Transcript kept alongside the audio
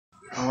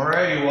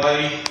Alrighty,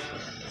 Whitey.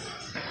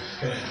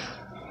 Good.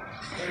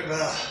 What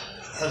about,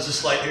 how's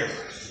this light here?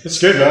 It's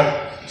good,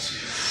 man.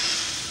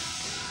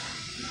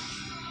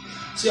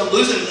 See, I'm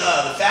losing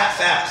the fat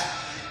fast.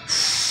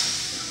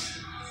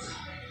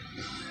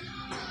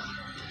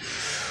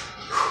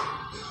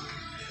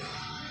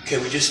 Okay,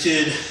 we just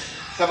did,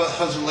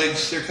 how's the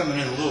legs? They're coming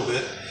in a little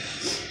bit.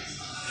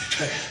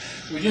 Okay.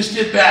 We just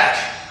did back.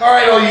 All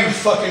right, all you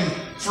fucking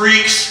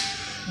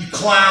freaks, you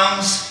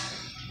clowns.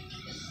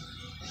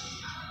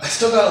 I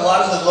still got a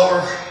lot of the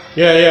lower.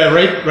 Yeah,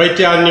 right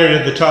down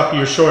near the top of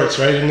your shorts,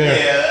 right in there.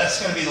 Yeah,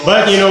 that's gonna be the.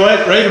 But you know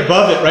what? Right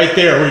above it, right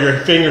there, where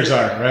your fingers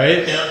are,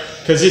 right? Yeah.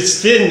 Because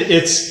it's thin.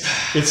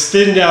 It's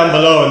thin down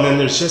below, and then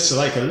there's just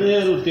like a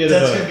little bit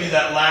That's of. That's gonna be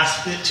that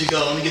last bit to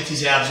go. Let me get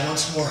these abs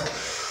once more.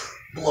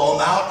 Blow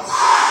them out.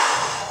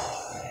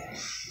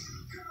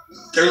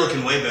 They're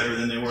looking way better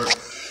than they were.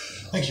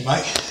 Thank you,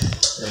 Mike.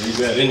 Yeah, you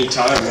bet. Any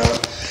time, man.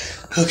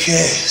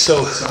 Okay,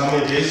 so how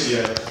many days do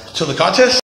you have? So the contest.